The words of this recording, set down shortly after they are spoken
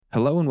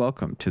Hello and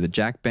welcome to the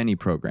Jack Benny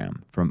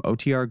program from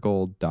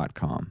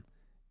OTRGold.com.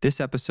 This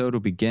episode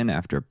will begin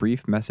after a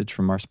brief message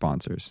from our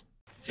sponsors.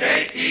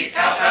 J-E-L-L-O.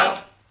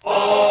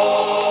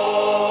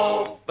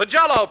 The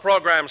Jell-O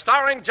program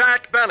starring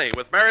Jack Benny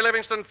with Mary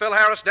Livingston, Phil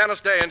Harris,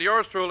 Dennis Day, and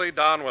yours truly,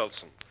 Don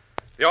Wilson.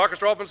 The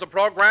orchestra opens the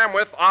program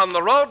with On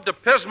the Road to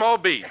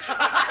Pismo Beach.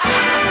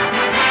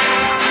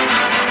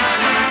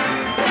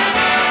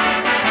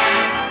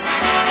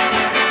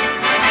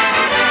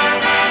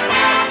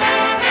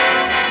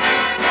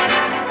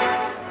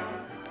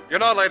 You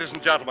know, ladies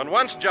and gentlemen,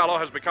 once Jell-O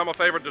has become a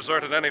favorite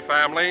dessert in any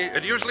family,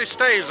 it usually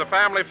stays a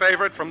family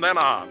favorite from then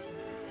on.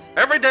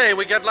 Every day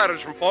we get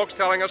letters from folks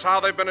telling us how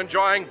they've been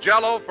enjoying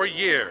Jell-O for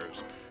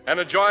years and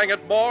enjoying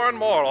it more and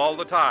more all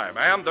the time.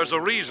 And there's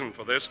a reason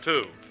for this,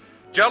 too.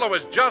 Jell-O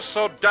is just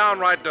so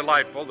downright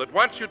delightful that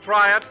once you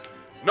try it,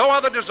 no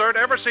other dessert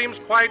ever seems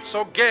quite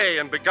so gay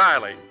and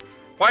beguiling,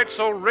 quite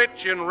so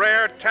rich in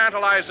rare,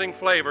 tantalizing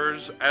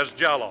flavors as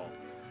Jell-O.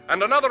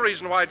 And another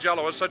reason why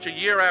Jell-O is such a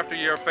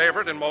year-after-year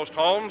favorite in most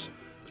homes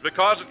is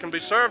because it can be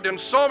served in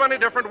so many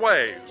different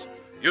ways,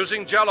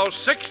 using Jell-O's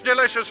 6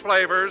 delicious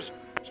flavors: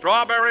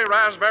 strawberry,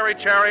 raspberry,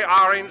 cherry,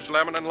 orange,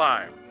 lemon, and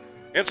lime.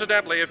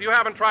 Incidentally, if you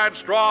haven't tried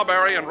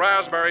strawberry and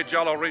raspberry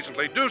Jell-O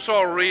recently, do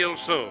so real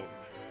soon.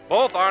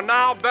 Both are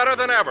now better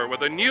than ever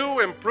with a new,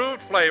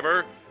 improved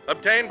flavor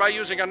obtained by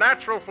using a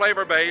natural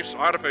flavor base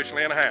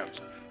artificially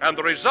enhanced. And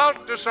the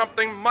result is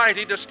something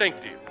mighty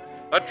distinctive,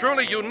 a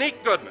truly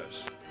unique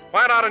goodness.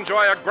 Why not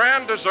enjoy a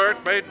grand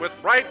dessert made with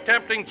bright,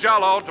 tempting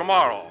Jell-O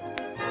tomorrow?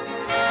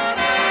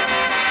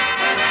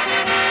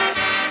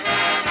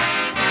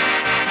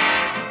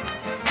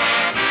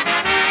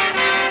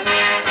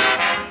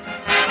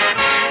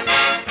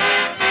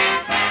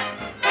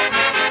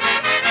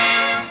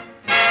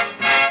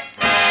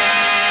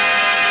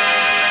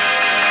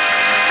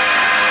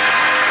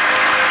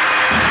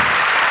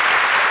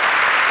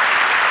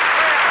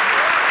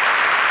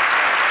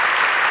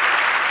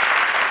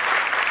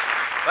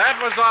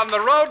 That was On the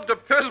Road to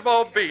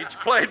Pismo Beach,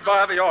 played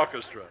by the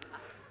orchestra.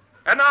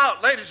 And now,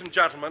 ladies and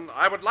gentlemen,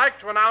 I would like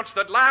to announce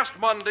that last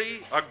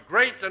Monday, a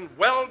great and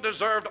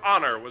well-deserved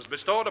honor was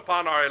bestowed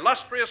upon our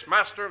illustrious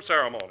Master of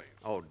Ceremonies.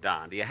 Oh,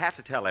 Don, do you have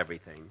to tell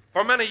everything?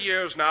 For many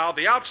years now,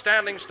 the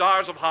outstanding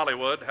stars of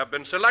Hollywood have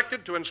been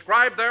selected to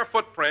inscribe their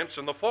footprints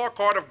in the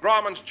forecourt of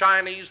Grauman's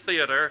Chinese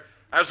Theater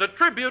as a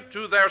tribute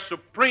to their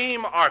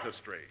supreme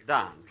artistry.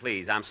 Don,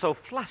 please, I'm so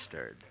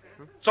flustered.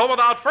 So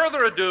without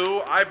further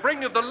ado, I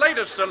bring you the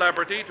latest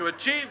celebrity to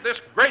achieve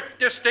this great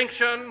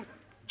distinction,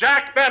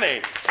 Jack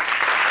Benny.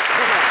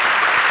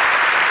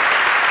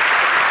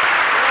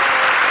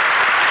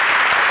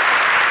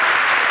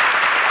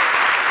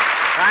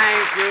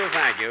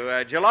 Thank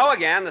you. Jell-O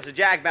again, this is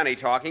Jack Benny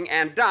talking.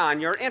 And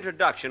Don, your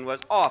introduction was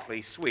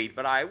awfully sweet,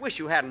 but I wish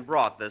you hadn't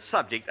brought the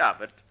subject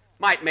up. It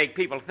might make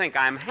people think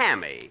I'm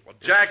hammy. Well,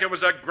 Jack, it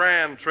was a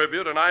grand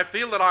tribute, and I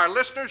feel that our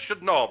listeners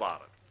should know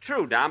about it.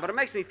 True, Don, but it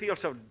makes me feel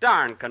so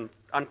darn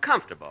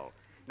uncomfortable.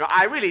 No,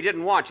 I really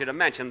didn't want you to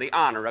mention the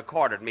honor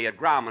accorded me at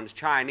Grauman's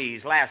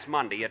Chinese last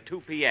Monday at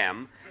 2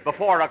 p.m.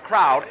 before a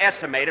crowd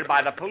estimated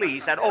by the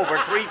police at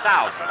over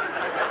 3,000.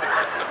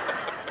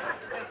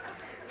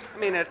 I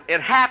mean, it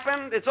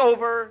happened, it's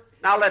over,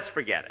 now let's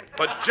forget it.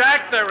 But,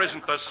 Jack, there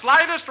isn't the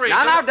slightest reason...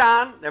 Now,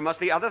 Don, there must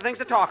be other things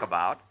to talk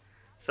about.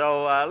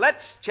 So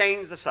let's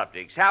change the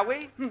subject, shall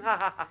we?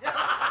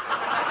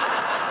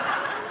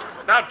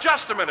 Now,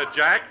 just a minute,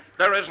 Jack.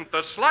 There isn't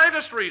the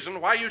slightest reason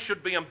why you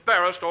should be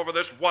embarrassed over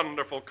this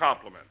wonderful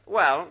compliment.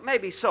 Well,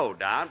 maybe so,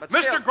 Don, but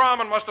Mr. still...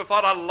 Grauman must have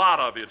thought a lot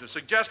of you to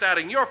suggest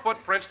adding your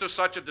footprints to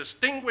such a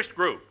distinguished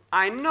group.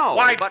 I know,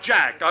 Why, but...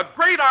 Jack, a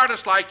great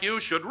artist like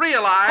you should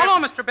realize... Hello,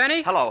 Mr.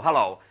 Benny. Hello.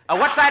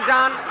 What's that,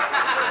 Don?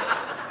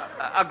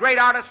 A great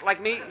artist like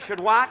me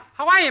should what?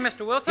 How are you,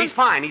 Mr. Wilson? He's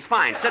fine.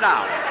 Sit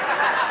down.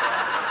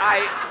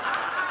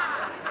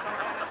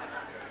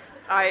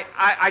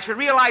 I should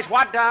realize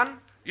what, Don?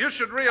 You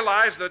should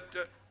realize that...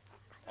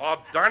 Oh,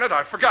 darn it,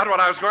 I forgot what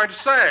I was going to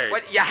say.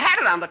 Well, you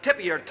had it on the tip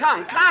of your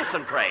tongue.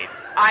 Concentrate.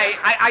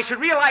 I should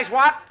realize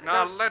what?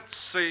 Now, let's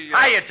see...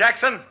 Hiya,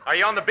 Jackson. Are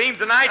you on the beam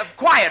tonight?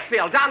 Quiet,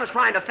 Phil. Don is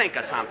trying to think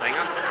of something.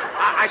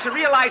 I should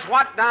realize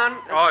what, Don?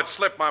 Oh, it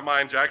slipped my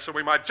mind, Jack, so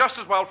we might just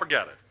as well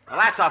forget it. Well,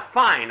 that's a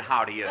fine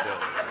how do you do.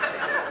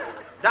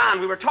 Don,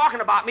 we were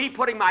talking about me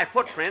putting my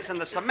footprints in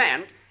the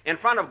cement in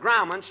front of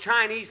Grauman's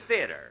Chinese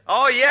Theater.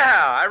 Oh,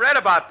 yeah, I read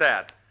about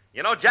that.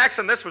 You know,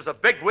 Jackson, this was a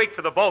big week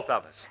for the both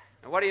of us.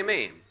 What do you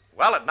mean?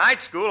 Well, at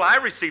night school, I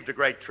received a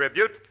great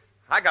tribute.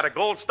 I got a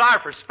gold star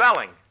for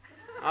spelling.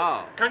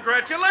 Oh.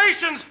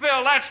 Congratulations,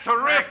 Phil. That's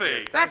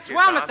terrific. That's you,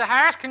 well, Don. Mr.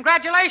 Harris.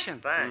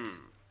 Congratulations. Thanks.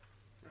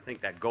 I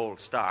think that gold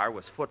star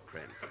was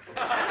footprints.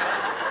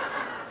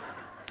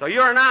 So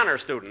you're an honor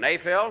student, eh,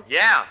 Phil?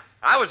 Yeah,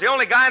 I was the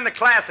only guy in the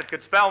class that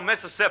could spell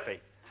Mississippi.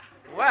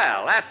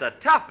 Well, that's a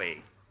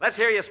toughie. Let's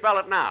hear you spell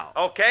it now.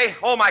 Okay,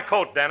 hold my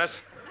coat,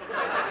 Dennis.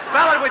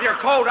 Spell it with your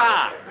coat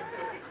on.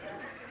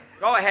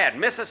 Go ahead,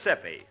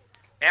 Mississippi.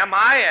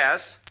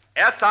 Mississippi.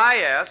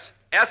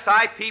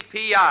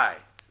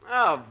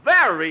 Oh,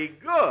 very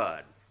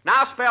good.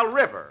 Now spell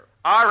river.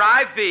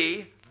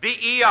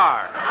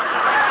 R-I-V-B-E-R.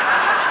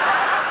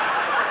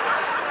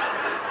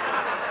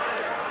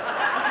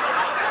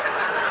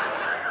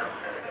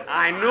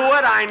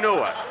 I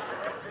knew it.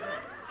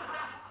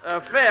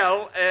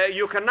 Phil,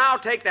 you can now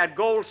take that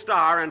gold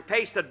star and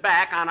paste it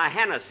back on a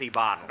Hennessy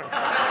bottle.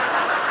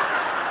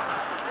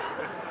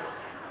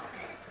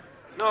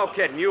 No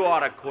kidding, you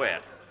ought to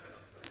quit.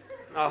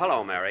 Oh,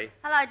 hello, Mary.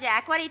 Hello,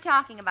 Jack. What are you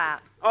talking about?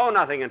 Oh,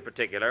 nothing in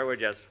particular. We're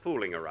just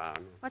fooling around.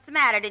 What's the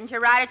matter? Didn't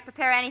your writers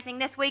prepare anything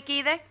this week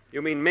either?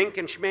 You mean Mink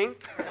and Schmink?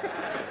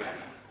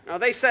 No,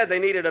 they said they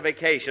needed a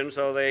vacation,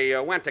 so they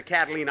went to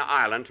Catalina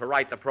Island to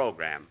write the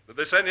program. Did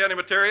they send you any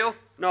material?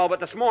 No, but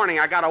this morning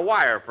I got a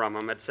wire from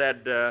them. It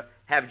said,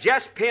 have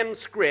just pinned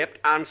script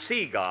on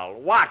Seagull.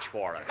 Watch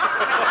for it.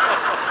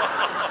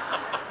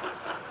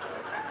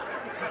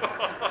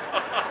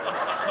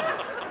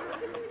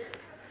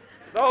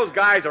 Those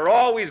guys are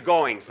always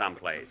going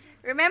someplace.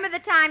 Remember the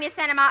time you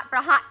sent them out for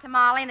a hot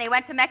tamale and they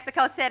went to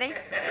Mexico City?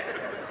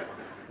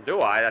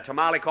 Do I? That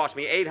tamale cost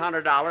me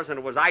 $800 and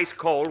it was ice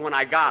cold when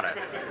I got it.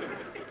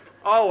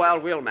 Oh, well,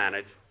 we'll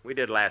manage. We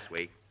did last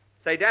week.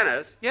 Say,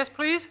 Dennis. Yes,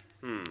 please?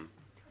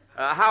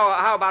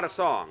 How about a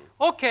song?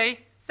 Okay.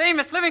 Say,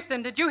 Miss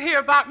Livingston, did you hear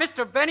about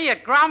Mr. Benny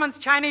at Grauman's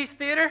Chinese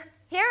Theater?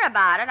 Hear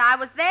about it. I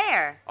was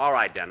there. All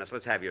right, Dennis,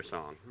 let's have your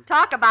song.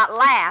 Talk about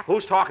laugh.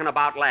 Who's talking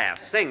about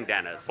laughs? Sing,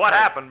 Dennis. What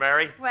happened,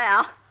 Mary?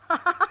 Well...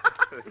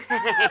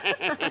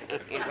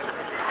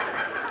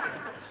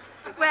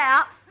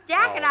 Well,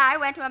 Jack and I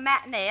went to a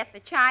matinee at the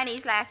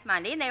Chinese last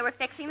Monday, and they were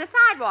fixing the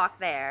sidewalk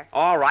there.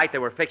 All right, they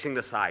were fixing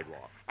the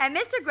sidewalk. And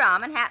Mr.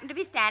 Grauman happened to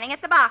be standing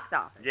at the box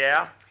office.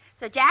 Yeah?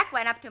 So Jack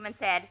went up to him and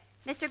said,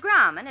 Mr.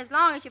 Grauman, as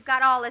long as you've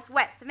got all this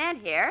wet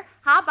cement here,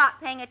 how about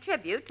paying a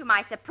tribute to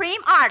my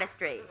supreme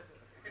artistry?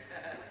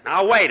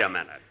 Now, wait a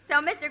minute.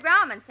 So Mr.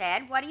 Grauman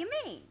said, what do you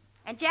mean?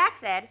 And Jack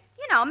said,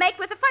 make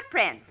with the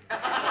footprints.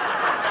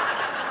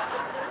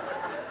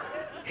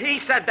 He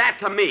said that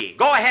to me.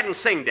 Go ahead and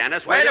sing,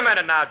 Dennis. Wait a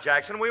minute now,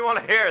 Jackson. We want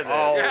to hear this.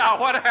 Oh. Yeah,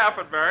 what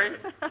happened, Mary?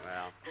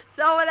 Well,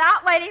 So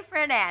without waiting for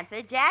an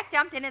answer, Jack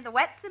jumped into the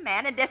wet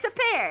cement and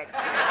disappeared.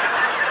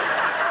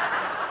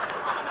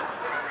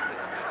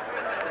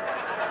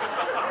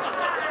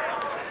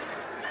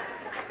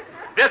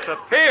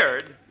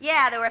 Disappeared?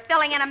 Yeah, they were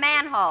filling in a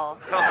manhole.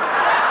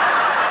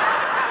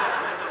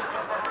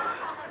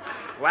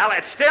 well,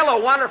 it's still a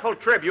wonderful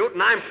tribute,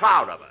 and I'm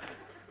proud of it.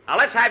 Now,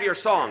 let's have your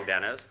song,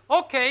 Dennis.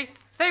 Okay.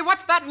 Say,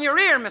 what's that in your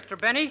ear, Mr.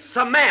 Benny?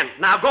 Cement.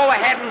 Now, go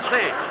ahead and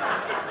sing.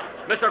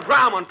 Mr.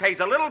 Grauman pays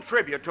a little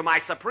tribute to my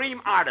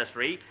supreme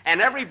artistry,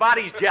 and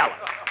everybody's jealous.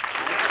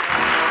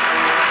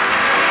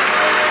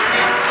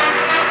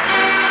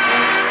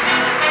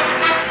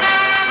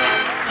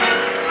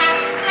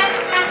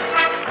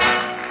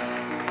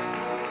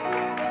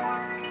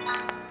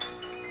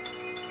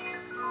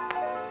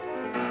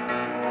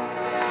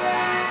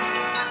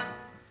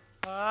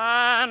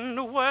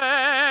 And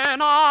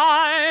when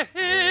I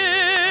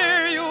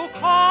hear you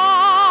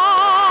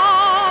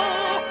call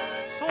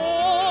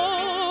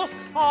so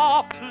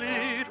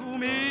softly to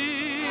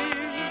me,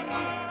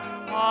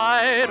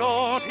 I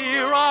don't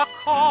hear a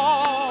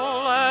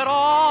call at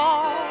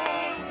all.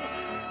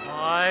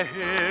 I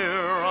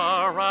hear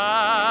a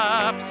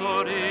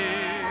rhapsody.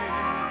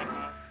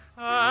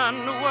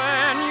 And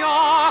when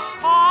your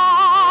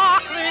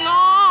sparkling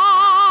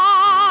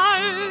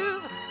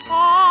eyes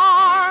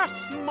are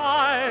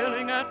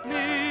smiling at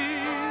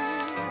me,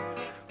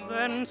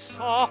 then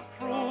soft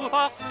through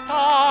the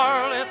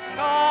starlit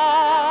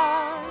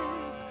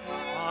skies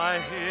I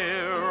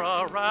hear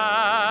a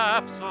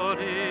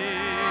rhapsody.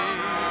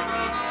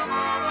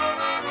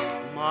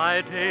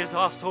 My days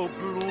are so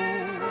blue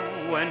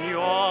when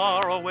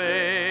you're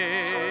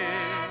away.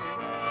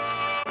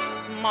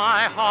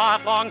 My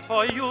heart longs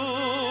for you,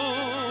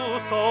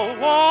 so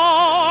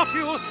won't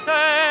you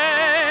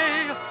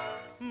stay?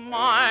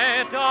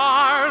 My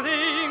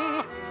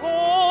darling,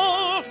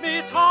 hold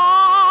me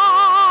tight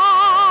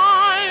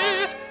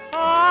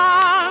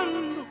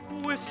and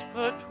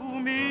whisper to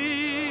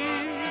me.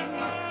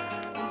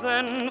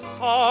 Then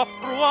soft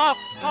through a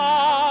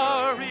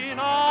starry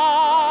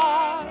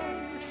night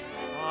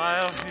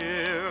I'll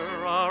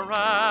hear a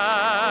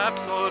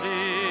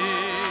rhapsody.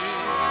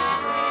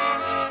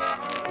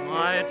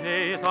 My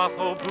days are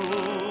so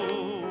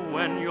blue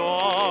when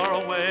you're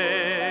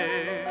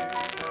away.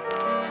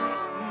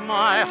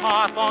 My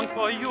heart longs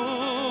for you,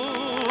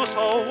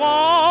 so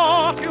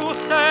won't you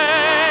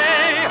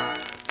stay?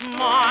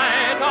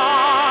 My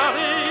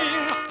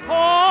darling,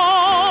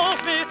 hold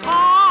me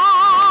tight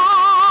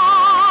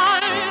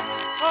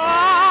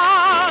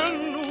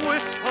and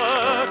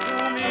whisper to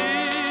me.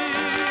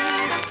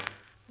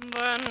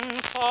 Then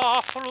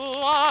soft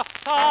through a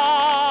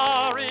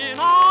starry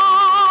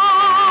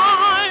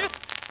night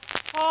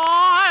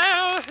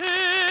I'll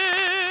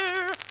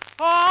hear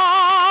a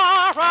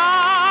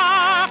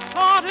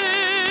rhapsody.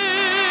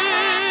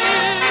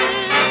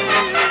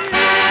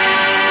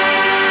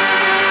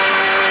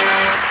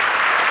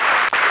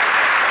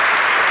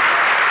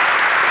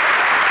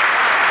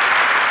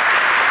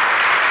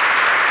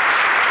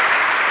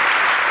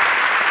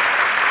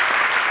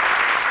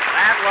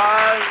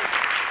 was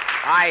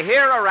I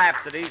Hear a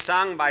Rhapsody,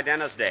 sung by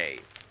Dennis Day.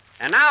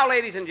 And now,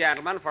 ladies and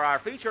gentlemen, for our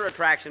feature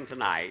attraction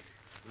tonight,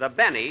 the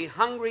Benny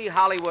Hungry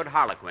Hollywood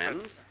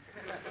Harlequins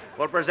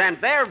will present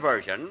their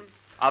version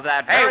of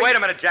that Hey, very... wait a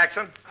minute,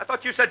 Jackson. I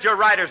thought you said your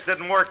writers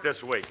didn't work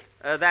this week.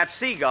 That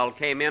seagull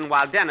came in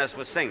while Dennis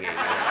was singing.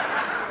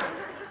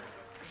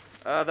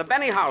 The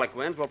Benny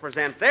Harlequins will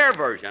present their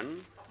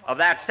version of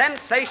that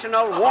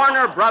sensational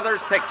Warner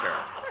Brothers picture.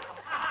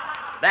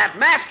 That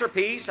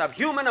masterpiece of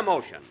human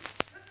emotion.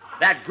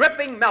 That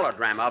gripping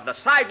melodrama of the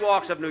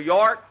sidewalks of New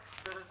York,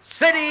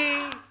 City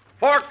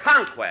for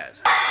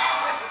Conquest.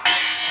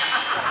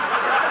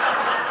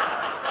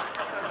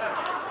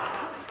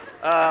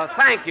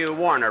 Thank you,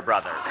 Warner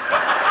Brothers.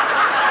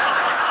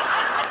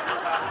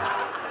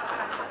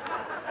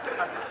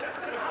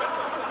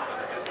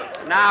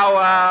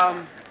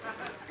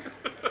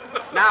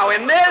 Now,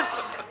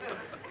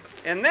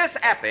 in this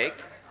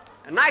epic,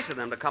 nice of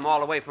them to come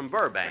all the way from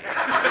Burbank.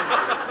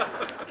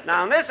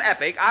 Now, in this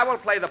epic, I will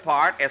play the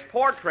part as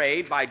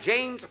portrayed by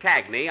James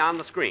Cagney on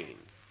the screen.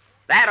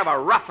 That of a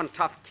rough and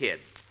tough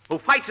kid who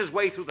fights his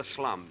way through the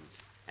slums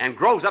and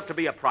grows up to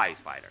be a prize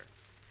fighter.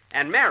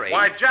 And Mary...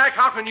 Why, Jack,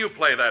 how can you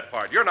play that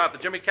part? You're not the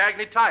Jimmy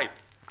Cagney type.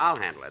 I'll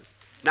handle it.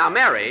 Now,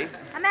 Mary...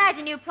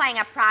 Imagine you playing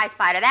a prize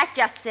fighter. That's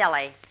just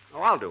silly.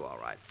 Oh, I'll do all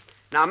right.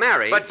 Now,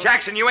 Mary... But,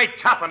 Jackson, you ain't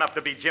tough enough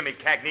to be Jimmy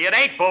Cagney. It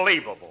ain't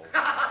believable.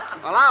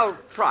 Well, I'll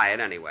try it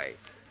anyway.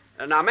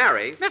 Now,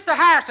 Mary... Mr.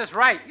 Harris is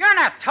right. You're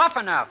not tough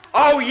enough.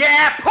 Oh,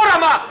 yeah? Put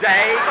 'em up,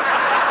 Dave!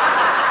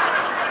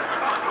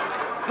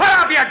 Put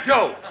up your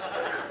dukes!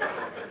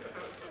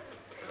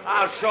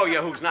 I'll show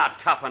you who's not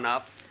tough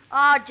enough.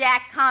 Oh,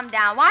 Jack, calm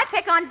down. Why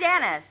pick on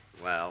Dennis?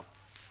 Well,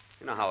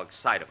 you know how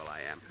excitable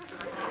I am.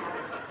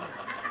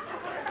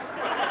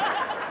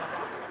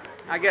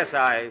 I guess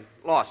I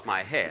lost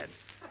my head.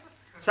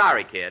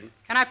 Sorry, kid.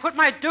 Can I put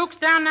my dukes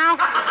down now?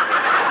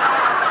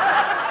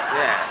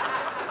 Yeah.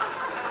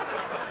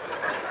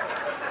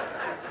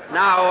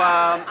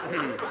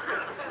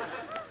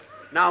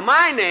 Now,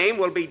 my name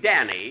will be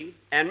Danny,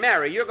 and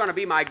Mary, you're going to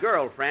be my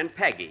girlfriend,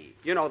 Peggy.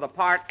 You know, the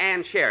part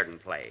Ann Sheridan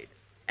played.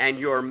 And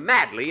you're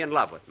madly in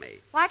love with me.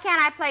 Why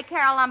can't I play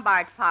Carol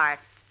Lombard's part?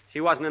 She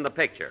wasn't in the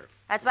picture.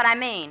 That's what I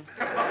mean.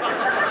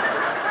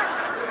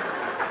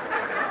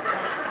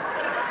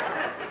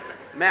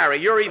 Mary,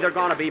 you're either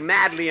going to be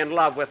madly in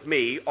love with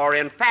me or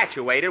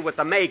infatuated with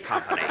the May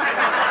Company.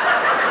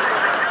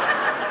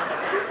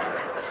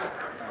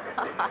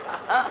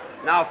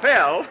 Now,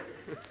 Phil,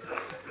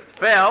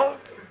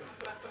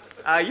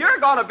 you're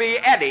going to be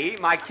Eddie,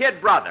 my kid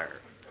brother,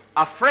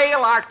 a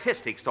frail,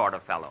 artistic sort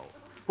of fellow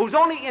whose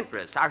only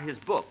interests are his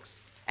books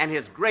and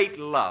his great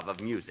love of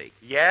music.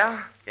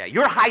 Yeah? Yeah,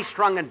 you're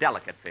high-strung and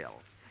delicate, Phil,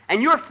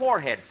 and your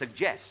forehead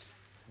suggests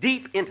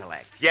deep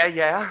intellect.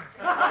 Yeah?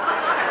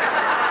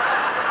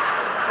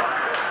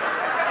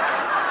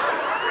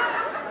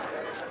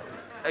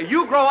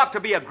 You grow up to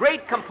be a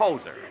great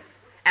composer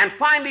and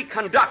finally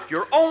conduct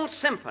your own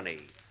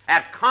symphony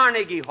at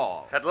Carnegie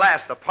Hall. At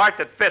last, the part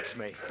that fits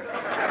me.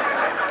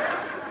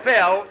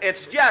 Phil,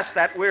 it's just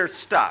that we're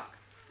stuck.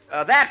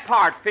 That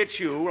part fits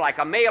you like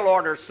a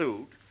mail-order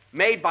suit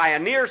made by a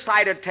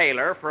nearsighted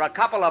tailor for a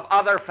couple of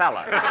other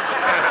fellas.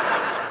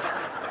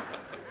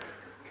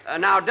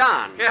 Now,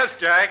 Don. Yes,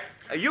 Jack?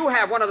 You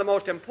have one of the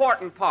most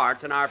important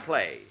parts in our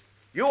play.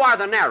 You are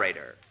the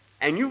narrator,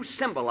 and you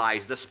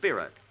symbolize the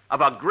spirit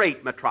of a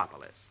great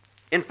metropolis.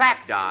 In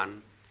fact,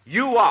 Don,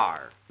 you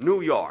are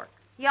New York.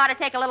 He ought to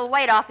take a little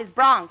weight off his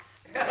Bronx.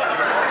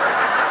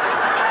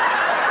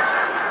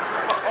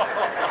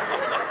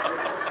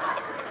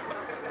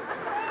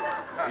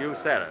 You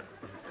said it.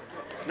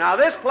 Now,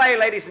 this play,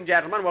 ladies and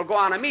gentlemen, will go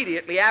on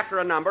immediately after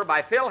a number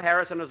by Phil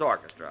Harris and his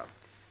orchestra.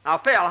 Now,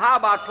 Phil, how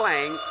about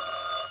playing...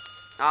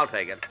 I'll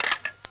take it.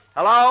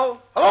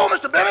 Hello? Hello,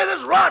 Mr. Benny. This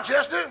is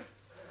Rochester.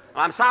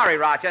 I'm sorry,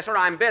 Rochester.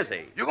 I'm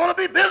busy. You're going to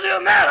be busier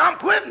than that. I'm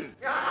quitting.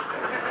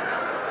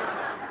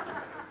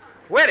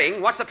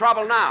 Quitting? What's the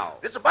trouble now?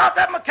 It's about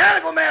that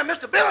mechanical man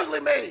Mr.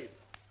 Billingsley made.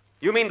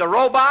 You mean the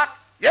robot?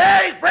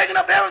 Yeah, he's breaking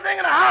up everything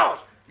in the house.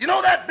 You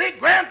know that big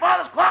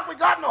grandfather's clock we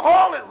got in the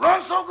hall that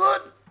runs so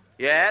good?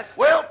 Yes?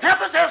 Well,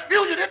 Tempest has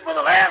fused it for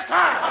the last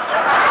time.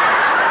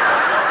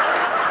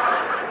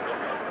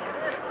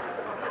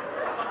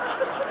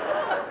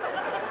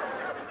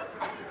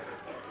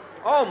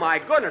 Oh, my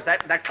goodness,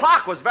 that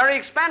clock was very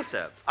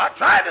expensive. I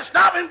tried to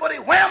stop him, but he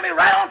whammed me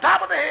right on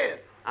top of the head.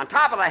 On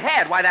top of the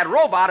head? Why, that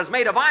robot is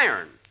made of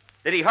iron.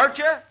 Did he hurt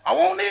you? I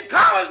won't need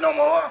collars no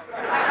more.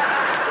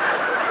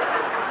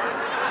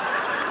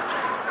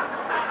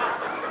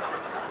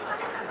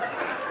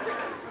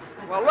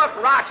 Well, look,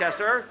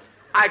 Rochester,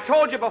 I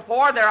told you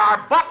before there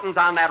are buttons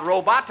on that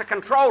robot to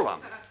control him.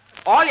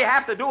 All you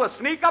have to do is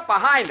sneak up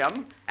behind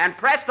him and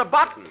press the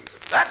buttons.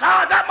 That's how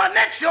I got my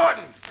neck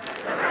shortened.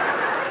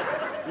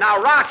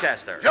 Now,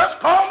 Rochester. Just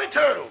call me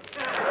Turtle.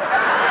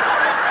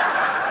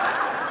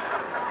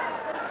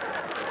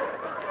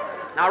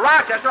 Now,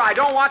 Rochester, I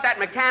don't want that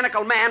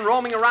mechanical man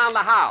roaming around the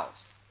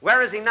house.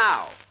 Where is he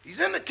now? He's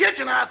in the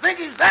kitchen. I think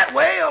he's that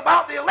way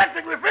about the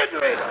electric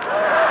refrigerator.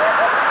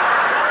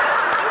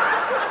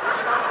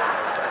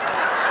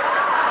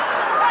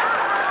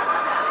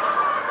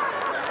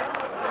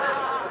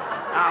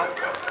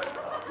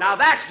 Now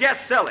that's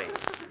just silly.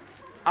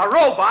 A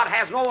robot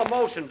has no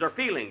emotions or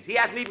feelings. He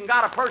hasn't even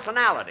got a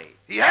personality.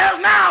 He has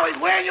now. He's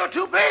wearing your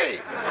toupee.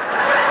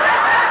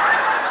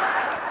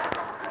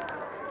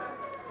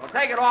 Well,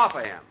 take it off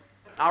of him.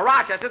 Now,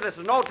 Rochester, this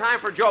is no time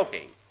for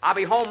joking. I'll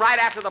be home right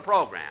after the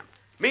program.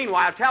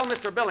 Meanwhile, tell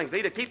Mr.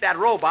 Billingsley to keep that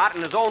robot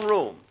in his own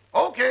room.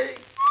 Okay.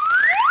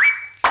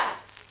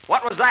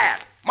 What was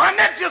that? My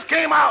neck just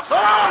came out. So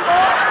long, boy.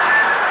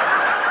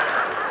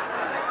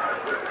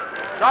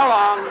 So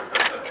long.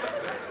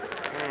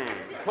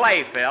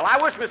 Play, Phil.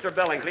 I wish Mr.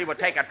 Billingsley would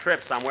take a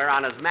trip somewhere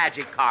on his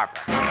magic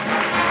carpet.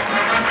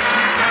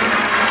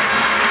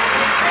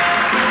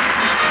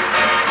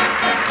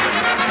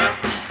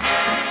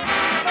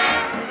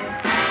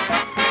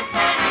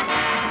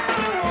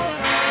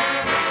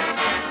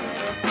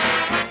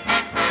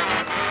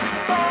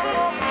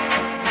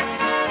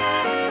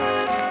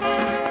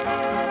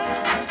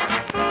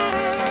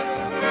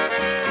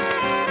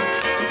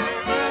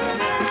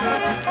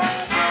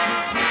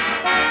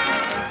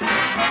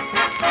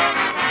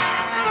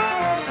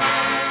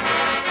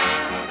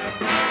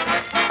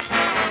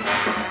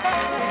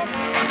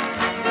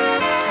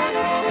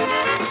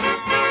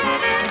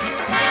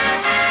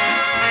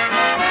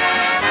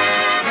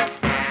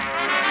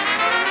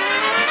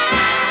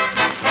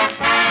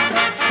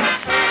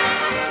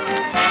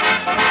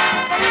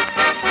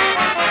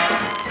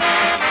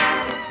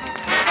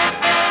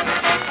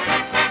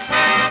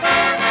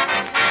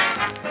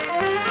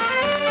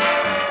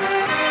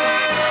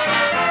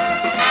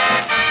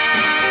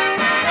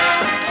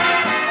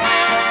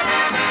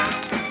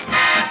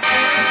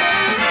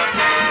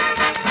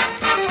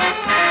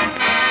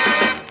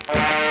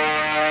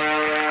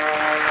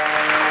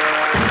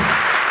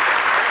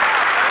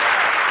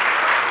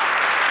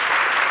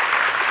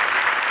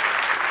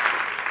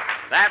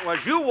 That was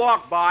You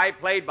Walk By,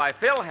 played by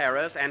Phil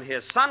Harris and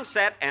his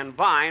Sunset and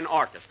Vine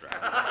Orchestra.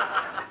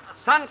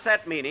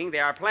 Sunset meaning they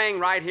are playing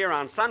right here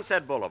on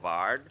Sunset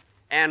Boulevard,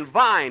 and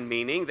Vine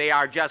meaning they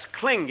are just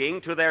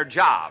clinging to their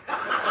job.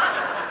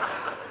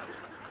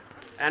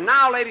 And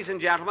now, ladies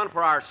and gentlemen,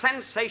 for our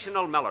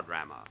sensational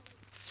melodrama,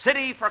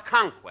 City for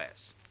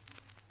Conquest,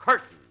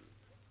 Curtain,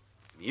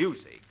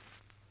 Music.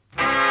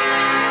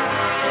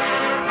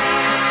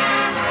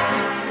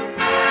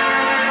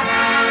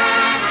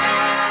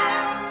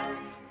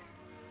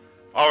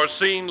 Our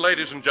scene,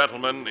 ladies and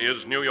gentlemen,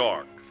 is New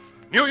York.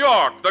 New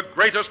York, the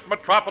greatest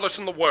metropolis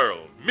in the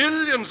world.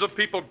 Millions of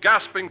people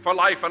gasping for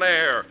life and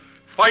air,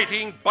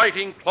 fighting,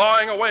 biting,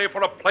 clawing away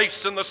for a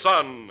place in the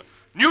sun.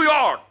 New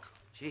York!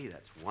 Gee,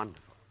 that's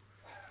wonderful.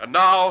 And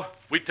now,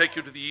 we take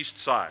you to the East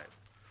Side.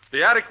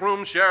 The attic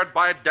room shared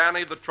by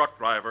Danny, the truck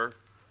driver,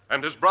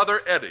 and his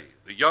brother Eddie,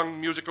 the young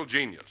musical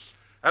genius.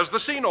 As the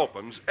scene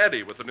opens,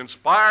 Eddie, with an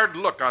inspired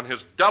look on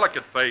his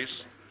delicate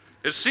face,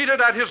 is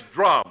seated at his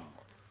drum,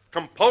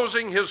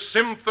 composing his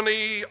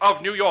Symphony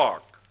of New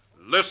York.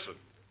 Listen.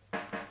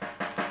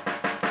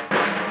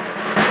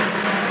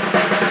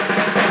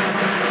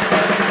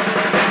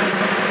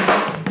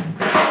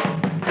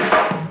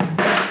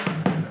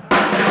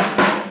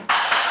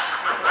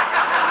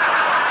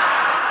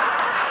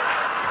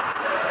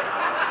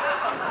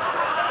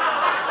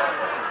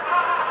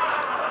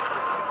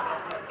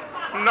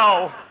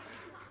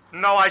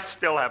 No, I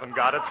still haven't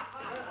got it.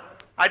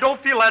 I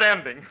don't feel that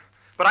ending,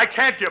 but I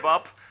can't give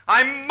up.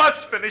 I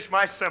must finish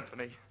my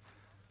symphony.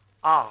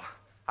 I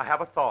have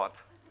a thought.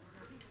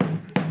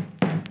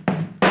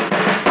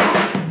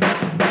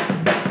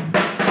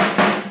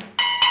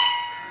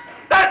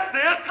 That's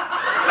it!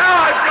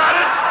 Now I've got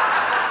it!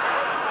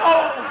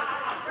 Oh,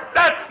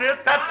 that's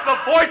it! That's the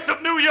voice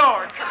of New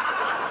York!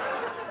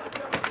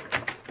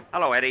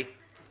 Hello, Eddie.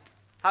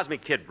 How's me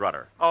kid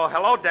brother? Oh,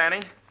 hello,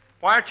 Danny.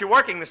 Why aren't you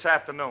working this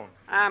afternoon?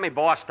 My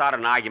boss started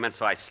an argument,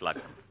 so I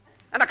slugged him.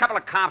 And a couple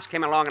of cops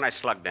came along, and I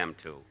slugged them,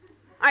 too.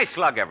 I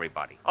slug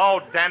everybody.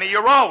 Oh, Danny,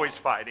 you're always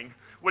fighting.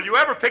 Will you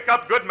ever pick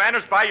up good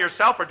manners by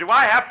yourself, or do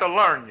I have to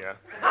learn you?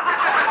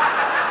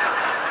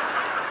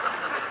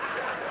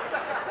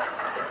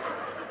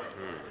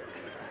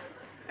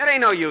 It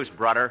ain't no use,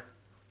 brother.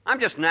 I'm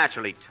just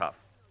naturally tough.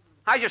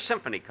 How's your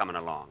symphony coming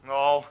along?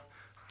 Oh,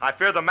 I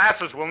fear the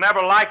masses will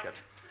never like it.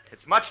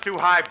 It's much too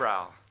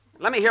highbrow.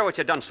 Let me hear what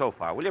you've done so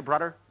far, will you,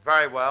 brother?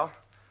 Very well.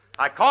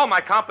 I call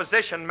my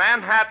composition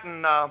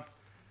Manhattan,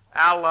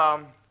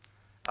 Allegory.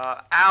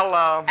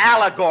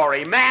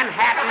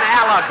 Manhattan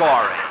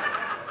Allegory.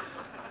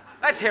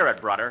 Let's hear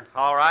it, brother.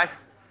 All right.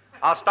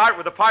 I'll start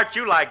with the part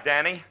you like,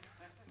 Danny.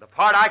 The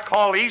part I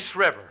call East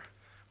River,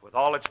 with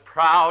all its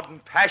proud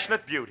and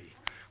passionate beauty,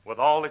 with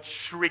all its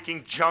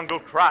shrieking jungle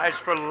cries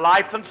for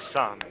life and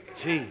sun.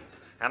 Gee.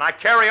 And I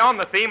carry on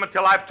the theme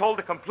until I've told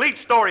the complete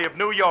story of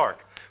New York,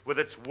 with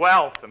its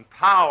wealth and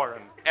power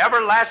and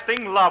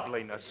everlasting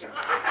loveliness.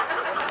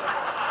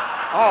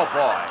 Oh,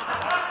 boy.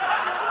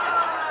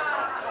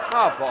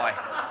 Oh, boy.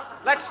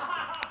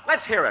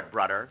 Let's hear it,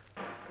 brother.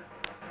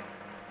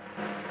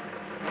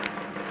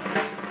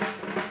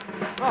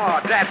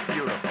 Oh, that's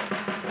beautiful.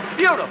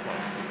 Beautiful.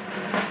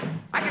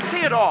 I can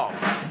see it all.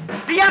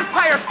 The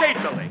Empire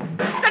State Building.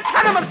 The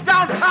tenements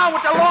downtown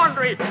with the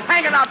laundry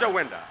hanging out the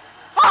window.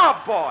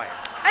 Oh, boy.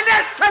 And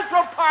there's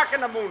Central Park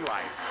in the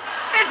moonlight.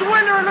 It's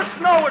winter and the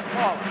snow is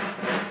falling.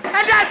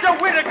 And there's the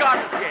Winter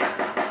Garden Gym.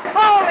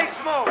 Holy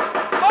smoke.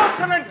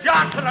 Olson and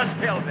Johnson are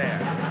still there.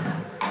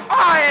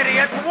 Oh, Eddie,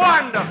 it's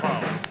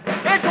wonderful.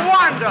 It's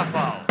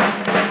wonderful.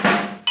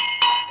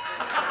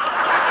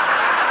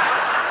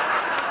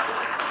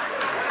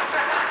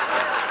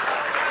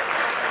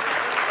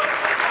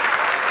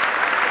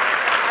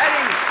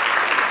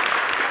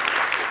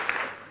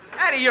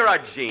 Eddie, you're a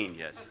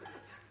genius.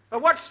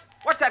 But what's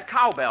that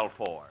cowbell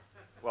for?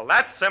 Well,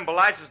 that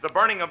symbolizes the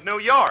burning of New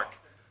York.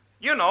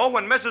 You know,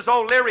 when Mrs.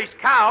 O'Leary's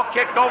cow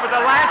kicked over the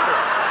lantern.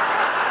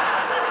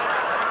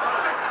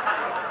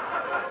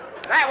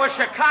 That was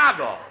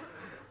Chicago.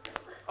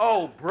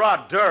 Oh,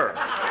 brother.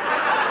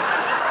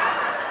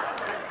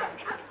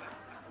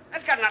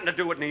 That's got nothing to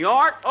do with New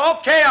York.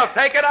 Okay, I'll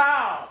take it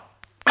out.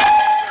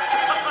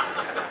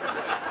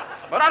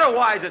 But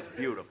otherwise, it's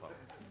beautiful.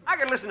 I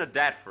could listen to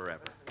that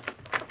forever.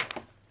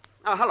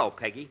 Oh, hello,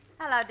 Peggy.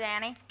 Hello,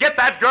 Danny. Get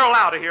that girl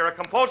out of here. A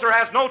composer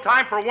has no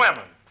time for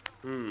women.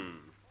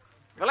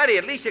 Well, Eddie,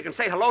 at least you can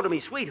say hello to me,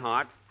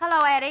 sweetheart.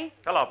 Hello, Eddie.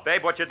 Hello,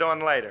 babe. What you doing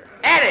later?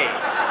 Eddie!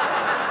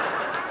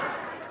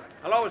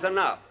 Hello is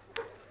enough.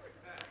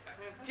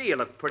 Gee, you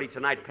look pretty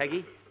tonight,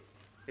 Peggy.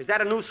 Is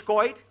that a new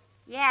skoit?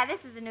 Yeah,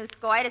 this is a new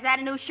skoit. Is that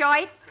a new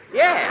shoit?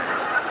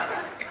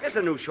 Yeah. It's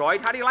a new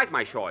shoit. How do you like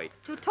my shoit?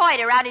 Too toy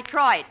to row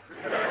Detroit.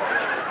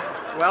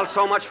 Well,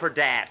 so much for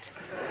that.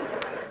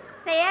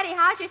 Say, Eddie,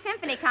 how's your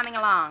symphony coming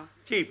along?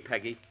 Gee,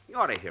 Peggy, you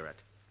ought to hear it.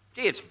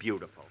 Gee, it's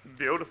beautiful.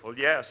 Beautiful,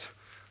 yes.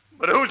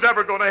 But who's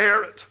ever going to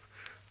hear it?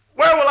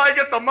 Where will I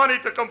get the money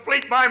to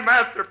complete my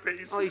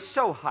masterpiece? Oh, he's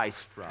so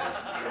high-strung.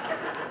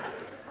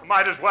 I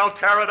might as well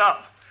tear it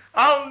up.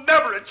 I'll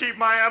never achieve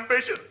my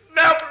ambition.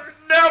 Never,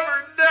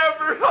 never,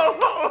 never.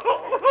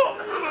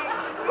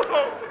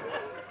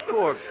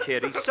 Poor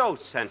kid, he's so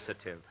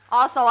sensitive.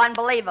 Also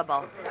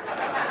unbelievable.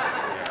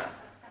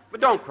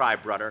 But don't cry,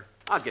 brother.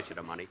 I'll get you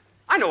the money.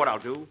 I know what I'll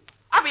do.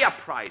 I'll be a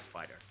prize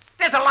fighter.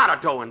 There's a lot of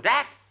dough in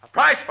that. A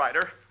prize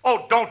fighter?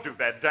 Oh, don't do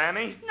that,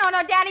 Danny. No,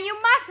 Danny, you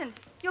mustn't.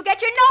 You'll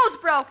get your nose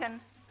broken.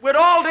 With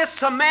all this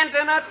cement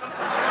in it?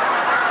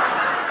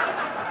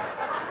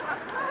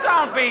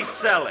 Don't be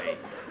silly.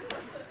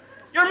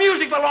 Your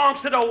music belongs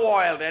to the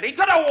world, Eddie,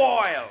 to the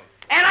world.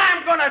 And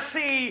I'm going to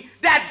see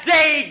that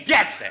Day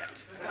gets it.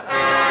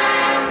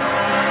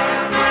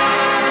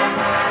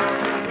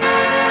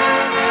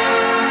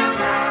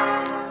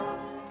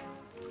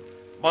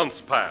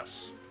 Months pass,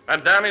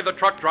 and Danny the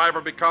truck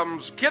driver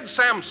becomes Kid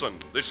Sampson,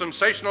 the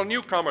sensational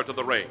newcomer to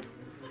the ring.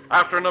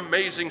 After an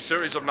amazing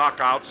series of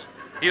knockouts,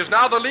 he is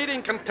now the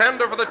leading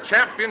contender for the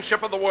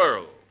championship of the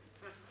world.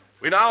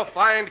 We now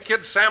find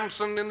Kid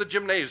Sampson in the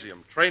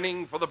gymnasium,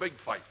 training for the big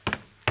fight.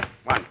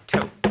 1,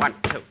 2, 1,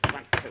 2,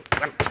 1, 2,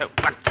 1, 2,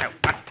 1, 2,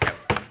 1, 2.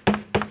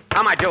 How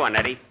am I doing,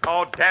 Eddie?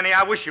 Oh, Danny,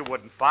 I wish you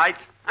wouldn't fight.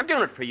 I'm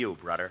doing it for you,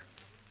 brother.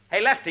 Hey,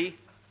 Lefty,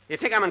 you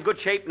think I'm in good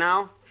shape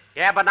now?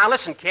 Yeah, but now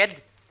listen,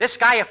 kid. This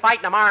guy you're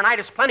fighting tomorrow night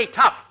is plenty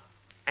tough,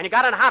 and you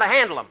got to know how to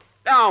handle him.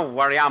 Don't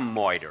worry, I'll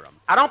moiter him.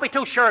 Now, don't be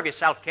too sure of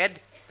yourself,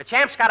 kid. The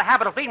champ's got a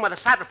habit of leading with a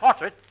saddle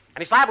portrait,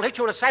 and he's liable to hit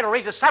you in the side or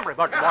raise his salary.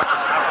 But watch yourself.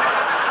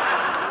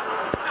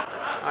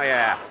 Oh,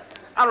 yeah.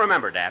 I'll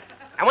remember that.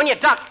 And when you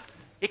duck,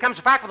 he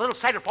comes back with a little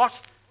saddle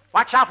horse.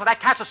 Watch out for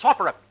that Casa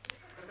Sorcerer.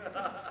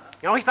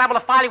 You know, he's liable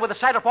to file you with a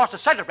saddle horse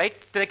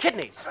disintegrate to the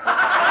kidneys.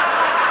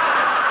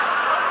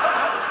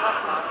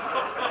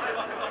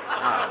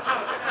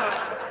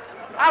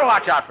 I'll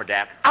watch out for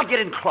that. I'll get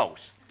in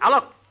close. Now,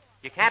 look,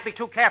 you can't be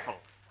too careful.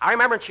 I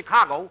remember in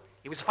Chicago,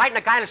 he was fighting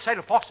a guy in a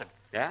saddle faucet.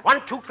 Yeah?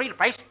 1, 2, 3 to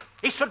face.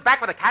 He stood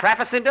back with a cat.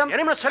 Traficed him? Get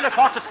him in a saddle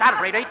faucet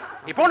saddle rate.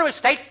 He brought him to his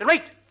state, the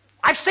rate.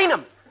 I've seen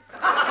him.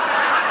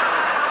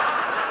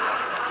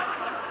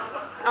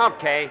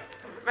 Okay.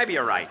 Maybe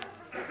you're right.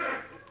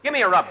 Give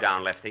me a rub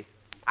down, Lefty.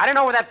 I don't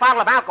know where that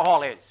bottle of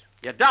alcohol is.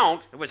 You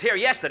don't? It was here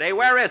yesterday.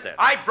 Where is it?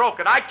 I broke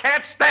it. I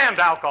can't stand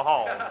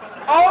alcohol.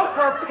 Oh,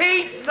 for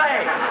Pete's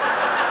sake!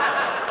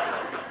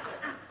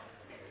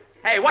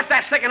 Hey, what's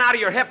that sticking out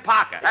of your hip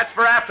pocket? That's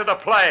for after the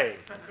play.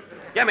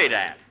 Give me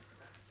that.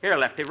 Here,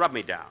 Lefty, rub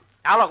me down.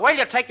 Now, look, wait till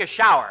you take your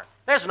shower.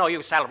 There's no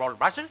use saddle roller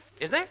brushes,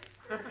 is there?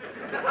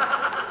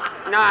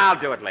 No, I'll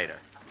do it later.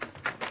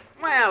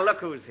 Well, look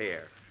who's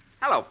here.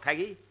 Hello,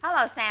 Peggy.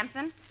 Hello,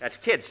 Sampson. That's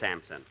Kid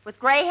Sampson. With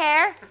gray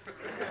hair?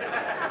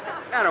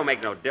 That don't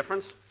make no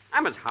difference.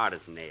 I'm as hard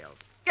as nails.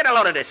 Get a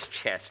load of this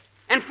chest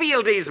and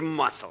feel these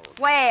muscles.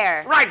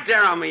 Where? Right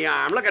there on my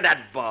arm. Look at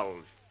that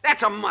bulge.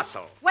 That's a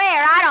muscle.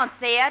 Where? I don't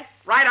see it.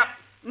 Right up.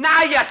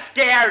 Now you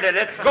scared it.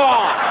 It's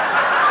gone.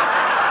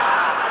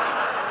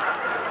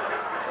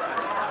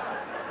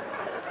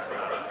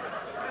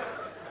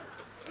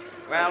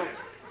 Well,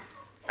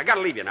 I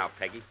gotta leave you now,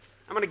 Peggy.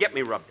 I'm gonna get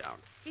me rubbed down.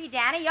 Gee,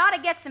 Danny, you ought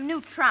to get some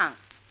new trunks.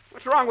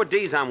 What's wrong with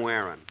these I'm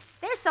wearing?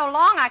 They're You're so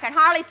long I can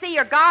hardly see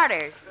your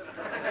garters.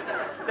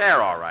 They're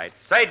all right.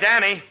 Say,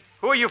 Danny,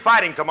 who are you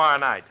fighting tomorrow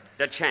night?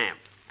 The champ.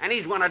 And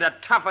he's one of the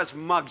toughest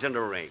mugs in the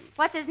ring.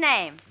 What's his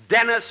name?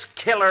 Dennis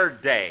Killer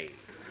Day.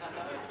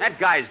 That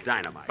guy's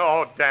dynamite.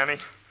 Oh, Danny,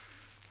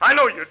 I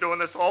know you're doing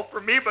this all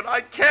for me, but I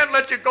can't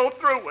let you go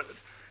through with it.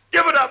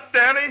 Give it up,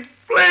 Danny.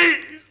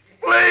 Please,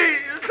 please.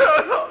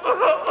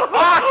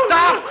 Oh,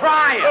 stop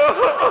crying.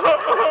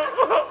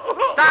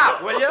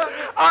 Stop, will you?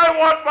 I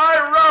want my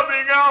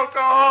rubbing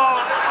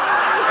alcohol.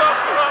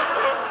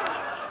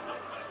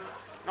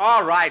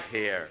 All right,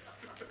 here.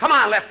 Come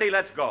on, Lefty,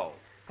 let's go.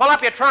 Pull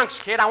up your trunks,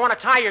 kid. I want to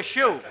tie your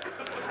shoe.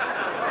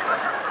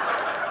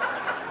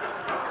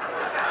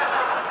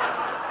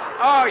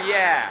 Oh,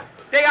 yeah.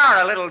 They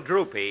are a little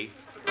droopy.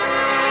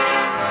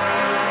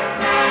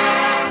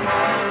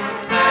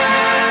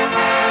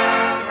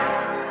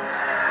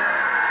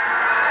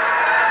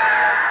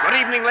 Good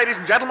evening, ladies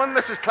and gentlemen.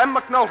 This is Clem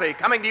McNulty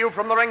coming to you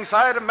from the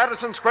ringside of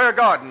Madison Square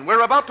Garden.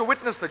 We're about to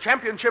witness the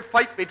championship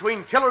fight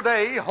between Killer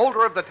Day,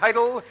 holder of the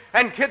title,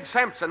 and Kid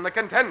Sampson, the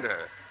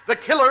contender. The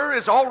killer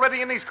is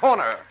already in his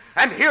corner,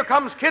 and here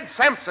comes Kid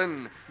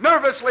Sampson,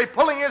 nervously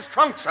pulling his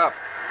trunks up.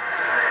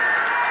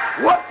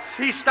 Whoops,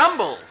 he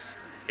stumbles.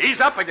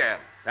 He's up again.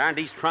 Darn,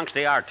 these trunks,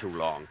 they are too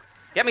long.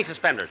 Get me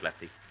suspenders,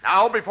 Lefty.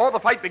 Now, before the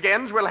fight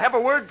begins, we'll have a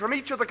word from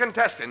each of the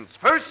contestants.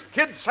 First,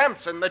 Kid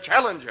Sampson, the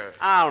challenger.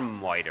 I'll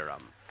moiter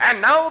him.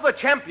 And now the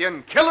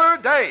champion, Killer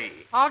Day.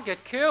 I'll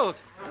get killed.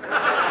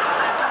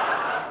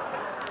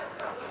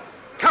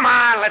 Come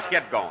on, let's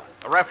get going.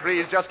 The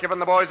referee's just given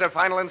the boys their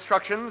final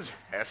instructions.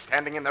 They're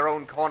standing in their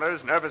own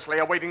corners, nervously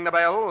awaiting the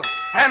bell.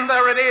 And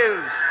there it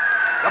is.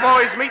 The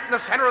boys meet in the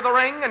center of the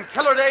ring, and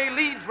Killer Day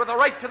leads with a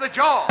right to the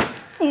jaw.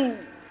 Ooh.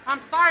 I'm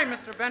sorry,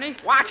 Mr. Benny.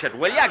 Watch it,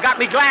 will you? I got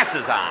me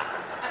glasses on.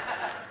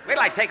 Wait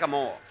till I take them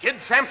off.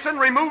 Kid Sampson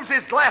removes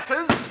his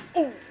glasses.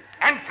 Ooh.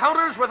 And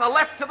counters with a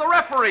left to the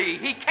referee.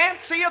 He can't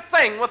see a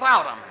thing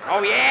without him.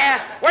 Oh,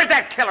 yeah? Where's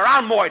that killer?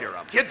 I'll moiter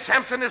him. Kid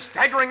Sampson is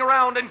staggering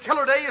around, and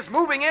Killer Day is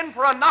moving in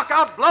for a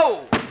knockout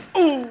blow.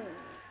 Ooh.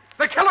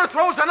 The killer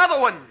throws another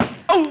one.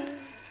 Ooh.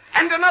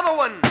 And another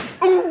one.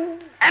 Ooh.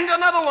 And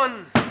another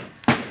one.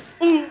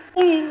 Ooh.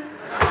 Ooh.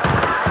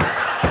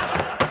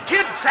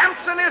 Kid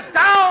Sampson is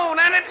down,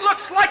 and it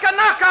looks like a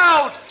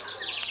knockout.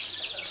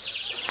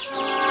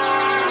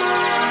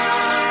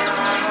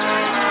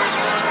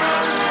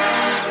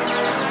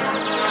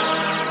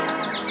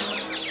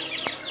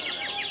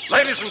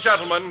 Ladies and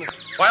gentlemen,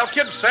 while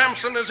Kid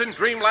Sampson is in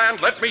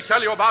dreamland, let me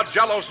tell you about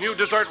Jell-O's new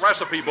dessert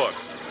recipe book.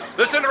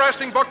 This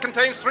interesting book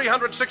contains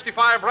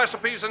 365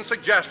 recipes and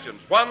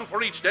suggestions, one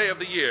for each day of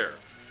the year.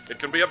 It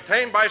can be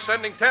obtained by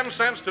sending 10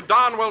 cents to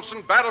Don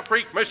Wilson, Battle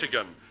Creek,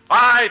 Michigan.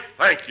 I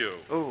thank you.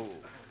 Ooh.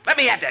 Let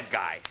me at that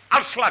guy.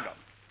 I'll slug him.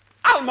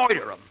 I'll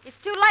moiter him. It's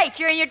too late.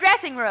 You're in your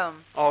dressing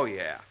room. Oh,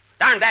 yeah.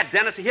 Darn that,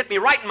 Dennis. He hit me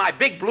right in my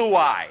big blue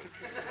eye.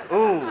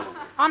 Ooh.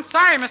 I'm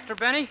sorry, Mr.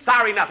 Benny.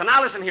 Sorry nothing.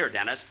 Now listen here,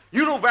 Dennis.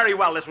 You knew very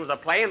well this was a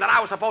play and that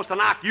I was supposed to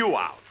knock you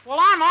out. Well,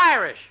 I'm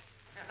Irish.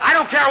 I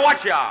don't care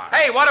what you are.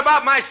 Hey, what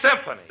about my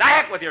symphony? The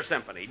heck with your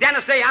symphony.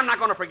 Dennis Day, I'm not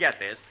going to forget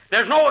this.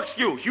 There's no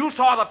excuse. You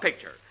saw the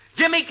picture.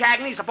 Jimmy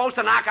Cagney's supposed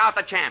to knock out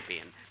the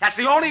champion. That's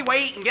the only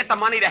way he can get the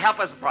money to help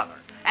his brother.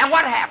 And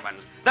what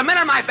happens? The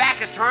minute my back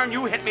is turned,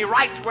 you hit me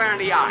right square in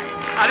the eye.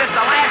 Now, this is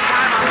the last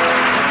time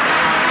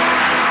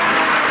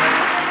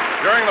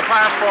During the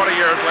past 40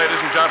 years, ladies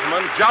and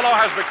gentlemen, Jell-O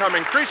has become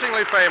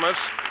increasingly famous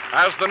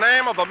as the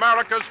name of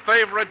America's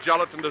favorite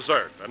gelatin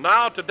dessert. And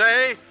now,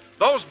 today,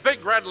 those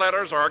big red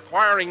letters are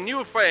acquiring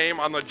new fame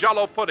on the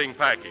Jell-O pudding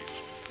package.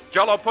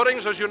 Jell-O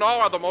puddings, as you know,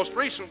 are the most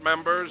recent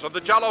members of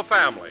the Jell-O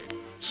family.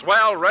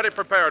 Swell,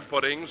 ready-prepared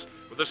puddings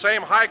with the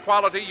same high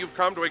quality you've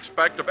come to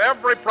expect of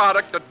every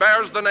product that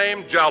bears the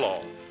name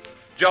Jell-O.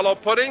 Jell-O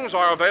puddings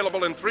are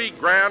available in 3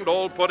 grand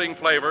old pudding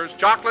flavors,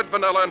 chocolate,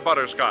 vanilla, and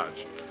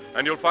butterscotch.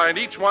 And you'll find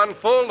each one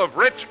full of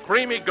rich,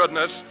 creamy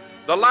goodness,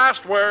 the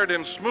last word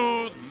in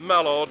smooth,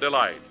 mellow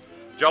delight.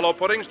 Jell-O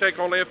puddings take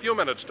only a few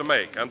minutes to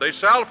make, and they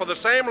sell for the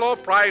same low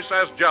price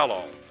as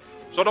Jell-O.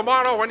 So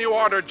tomorrow when you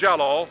order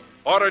Jell-O,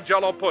 order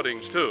Jell-O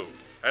puddings, too.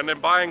 And in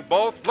buying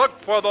both,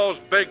 look for those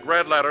big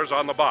red letters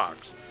on the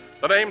box.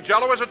 The name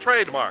Jell-O is a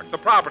trademark, the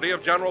property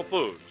of General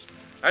Foods.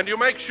 And you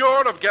make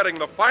sure of getting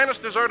the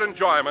finest dessert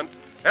enjoyment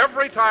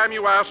every time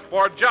you ask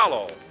for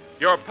Jell-O,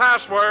 your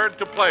password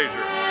to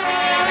pleasure.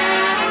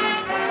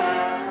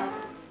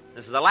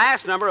 This is the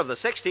last number of the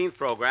 16th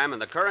program in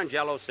the current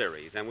Jell-O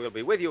series, and we'll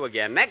be with you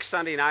again next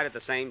Sunday night at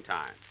the same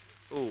time.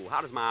 Ooh, how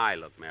does my eye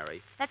look,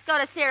 Mary? Let's go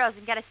to Ciro's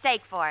and get a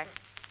steak for it.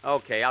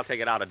 Okay, I'll take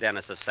it out of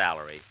Dennis's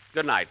salary.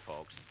 Good night,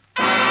 folks.